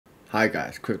Hi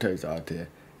guys, Crypto's Art here.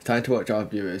 It's time to watch our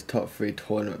viewers' top 3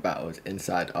 tournament battles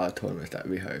inside our tournaments that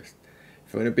we host.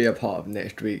 If you want to be a part of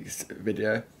next week's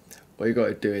video, all you got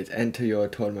to do is enter your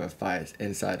tournament fights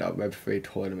inside our Web3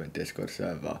 tournament Discord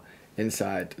server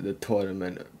inside the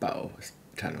tournament battles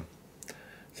channel.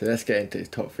 So let's get into these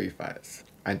top 3 fights.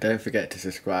 And don't forget to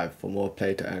subscribe for more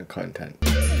play to earn content.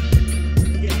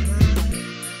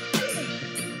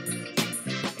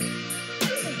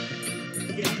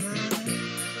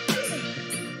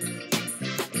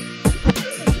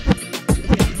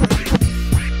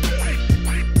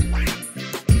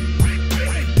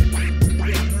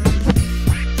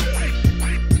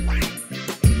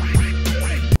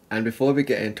 And before we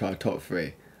get into our top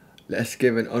 3, let's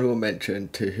give an honourable mention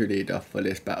to who lead off for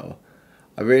this battle.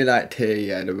 I really liked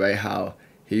here, the way how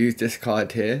he used this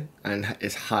card here and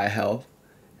it's high health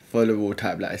for the rule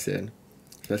type that it's in.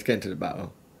 So let's get into the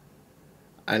battle.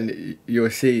 And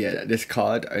you'll see that this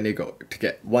card only got to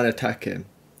get 1 attack in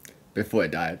before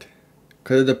it died.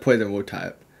 Because of the poison rule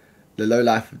type, the low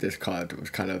life of this card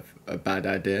was kind of a bad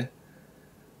idea.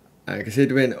 And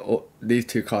considering these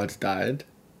 2 cards died,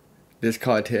 this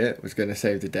card here was going to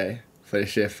save the day for the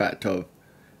sheer fact of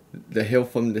the heal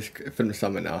from the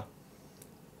summoner,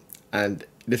 and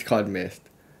this card missed,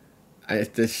 and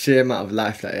it's the sheer amount of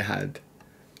life that it had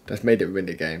that's made it win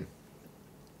the game.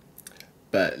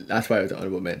 But that's why it was an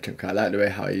honourable mention, because I like the way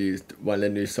how he used one of the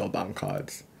new soulbound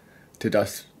cards to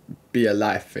just be a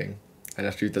life thing and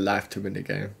just use the life to win the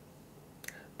game.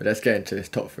 But let's get into this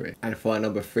top 3. And for our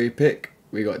number 3 pick,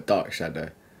 we got Dark Shadow.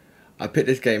 I picked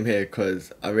this game here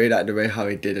because I really like the way how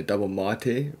he did a double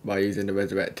Marty by using the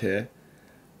Resurrect here.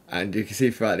 And you can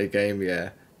see throughout the game,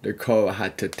 the Korra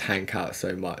had to tank out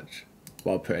so much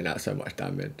while putting out so much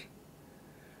damage.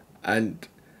 And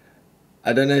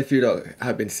I don't know if you lot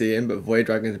have been seeing, but Void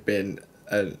Dragon's been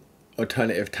an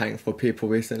alternative tank for people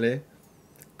recently.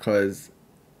 Because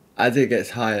as it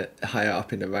gets higher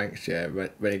up in the ranks,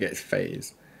 when it gets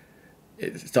phased,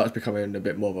 it starts becoming a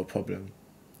bit more of a problem.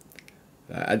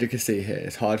 As you can see here,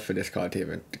 it's hard for this card to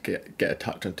even get a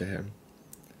touch onto him.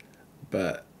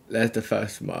 But there's the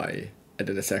first Marty and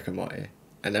then the second Marty,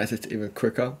 and that's just even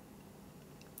quicker.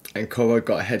 And Korra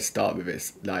got a head start with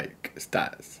its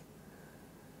stats.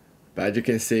 But as you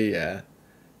can see,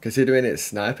 considering it's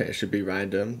sniping, it should be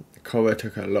random. Korra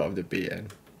took a lot of the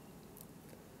beating,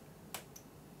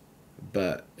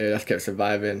 but it just kept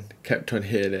surviving, kept on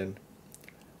healing,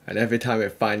 and every time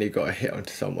it finally got a hit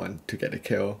onto someone to get the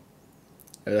kill,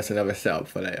 that's another setup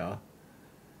for later.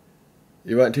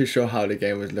 You weren't too sure how the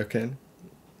game was looking,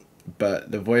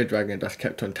 but the Void Dragon just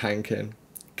kept on tanking,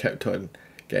 kept on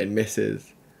getting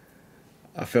misses.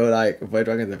 I feel like Void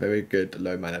Dragon is a very good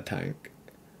low mana tank,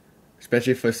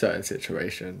 especially for certain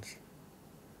situations.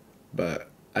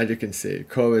 But as you can see,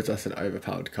 Korra is just an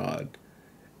overpowered card.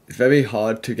 It's very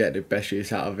hard to get the best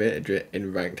use out of it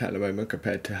in ranked at the moment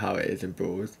compared to how it is in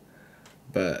Brawls.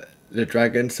 But the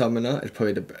Dragon Summoner is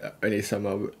probably the only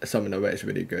summoner where it's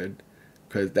really good,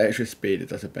 because the extra speed is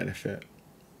just a benefit.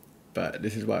 But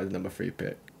this is why it was number 3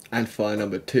 pick. And for our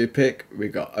number 2 pick, we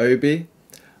got Obi.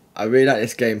 I really like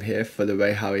this game here for the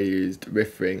way how he used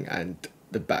Rift Ring and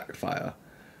the backfire.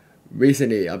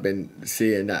 Recently, I've been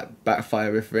seeing that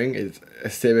backfire Rift Ring is a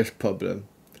serious problem.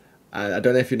 And I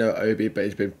don't know if you know Obi, but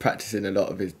he's been practicing a lot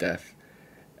of his death.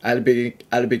 At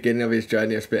the beginning of his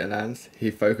journey of Splinterlands,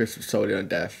 he focused solely on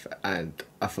death, and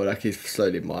I feel like he's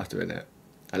slowly mastering it.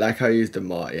 I like how he used the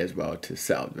Marty as well to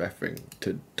set up the Ref Ring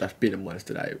to just be the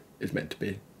monster that it is meant to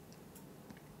be.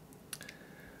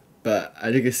 But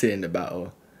as you can see in the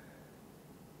battle,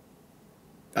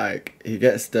 he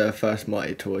gets the first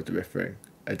Marty towards the Rift Ring,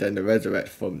 and then the Resurrect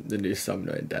from the new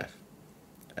Summoner in Death.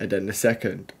 And then the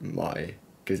second Marty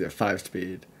gives it 5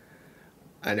 speed,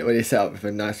 and it already set up with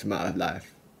a nice amount of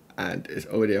life, and it's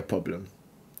already a problem.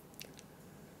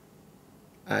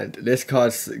 And this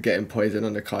card's getting poison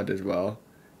on the card as well,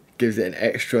 gives it an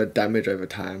extra damage over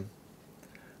time.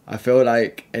 I feel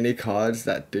like any cards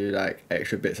that do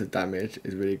extra bits of damage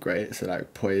is really great, so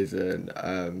poison,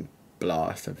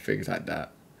 blast and things like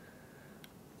that.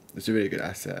 It's a really good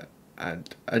asset,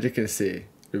 and as you can see,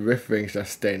 the Rift Ring's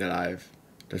just staying alive,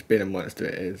 just being a monster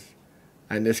it is.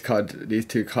 And these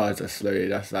 2 cards are slowly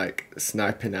just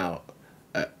sniping out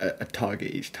a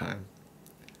target each time.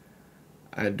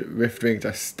 And Rift Ring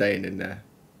just staying in there,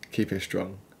 keeping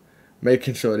strong,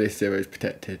 making sure this 0 is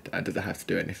protected and doesn't have to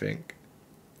do anything.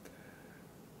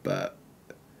 But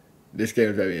this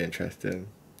game is very interesting,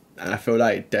 and I feel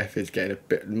like Death is getting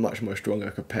much more stronger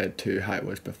compared to how it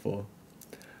was before.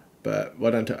 But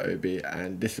well done to Obi,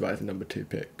 and this is why it's the number 2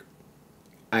 pick.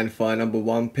 And for our number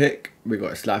 1 pick, we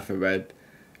got Slifer Red.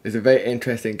 It's a very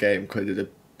interesting game because it's a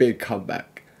big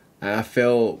comeback, and I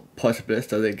feel Possibilist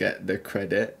doesn't get the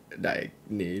credit that it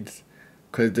needs,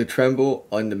 because the tremble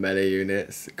on the melee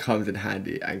units comes in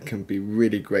handy and can be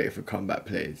really great for combat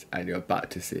plays, and you're about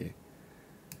to see.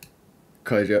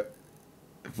 Because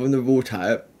from the rule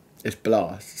type, it's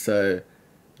blast, so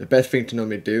the best thing to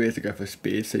normally do is to go for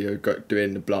speed, so you're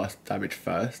doing the blast damage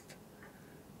first.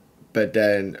 But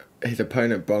then his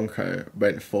opponent Bronco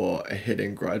went for a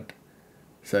hidden Grud,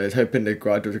 so he's hoping the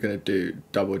Grud was going to do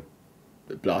double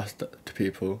blast to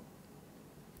people.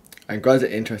 And Grud's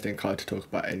an interesting card to talk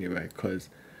about anyway, because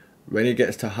when he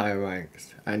gets to higher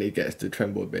ranks and he gets the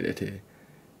tremble ability,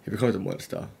 he becomes a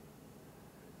monster.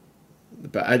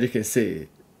 But as you can see,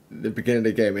 the beginning of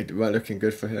the game, it weren't looking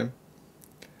good for him.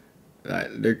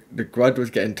 Like the Grud was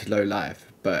getting to low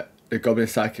life, but the Goblin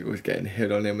Psychic was getting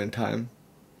hit on him in time.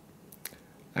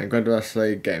 And Grud was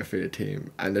slowly getting through the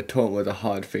team, and the taunt was a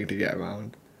hard thing to get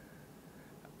around.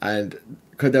 And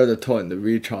because there was a taunt, the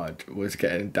recharge was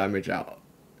getting damage out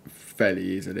fairly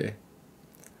easily.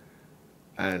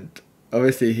 And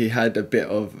obviously he had a bit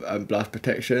of blast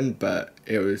protection, but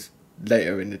it was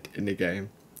later in the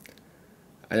game.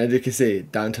 And as you can see,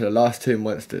 down to the last 2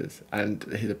 monsters, and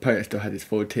his opponent still had his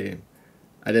full team.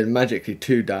 And then magically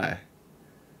 2 die.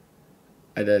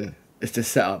 And then it's the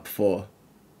setup for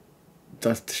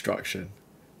just destruction.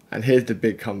 And here's the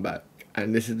big comeback.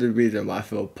 And this is the reason why I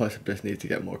feel Possibilist needs to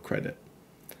get more credit.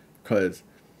 Because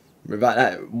without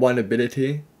that one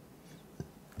ability,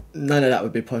 none of that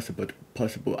would be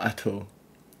possible at all.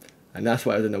 And that's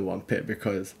why I was in the 1 pit,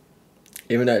 because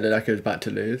even though it looked like he was about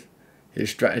to lose, his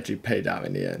strategy paid out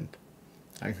in the end.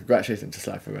 And congratulations to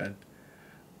Cypher Red.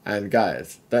 And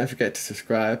guys, don't forget to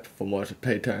subscribe for more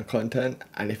play turn content,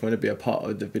 and if you want to be a part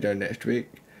of the video next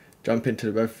week, jump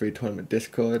into the Web3 Tournament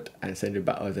Discord and send your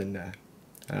battles in there.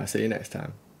 And I'll see you next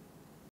time.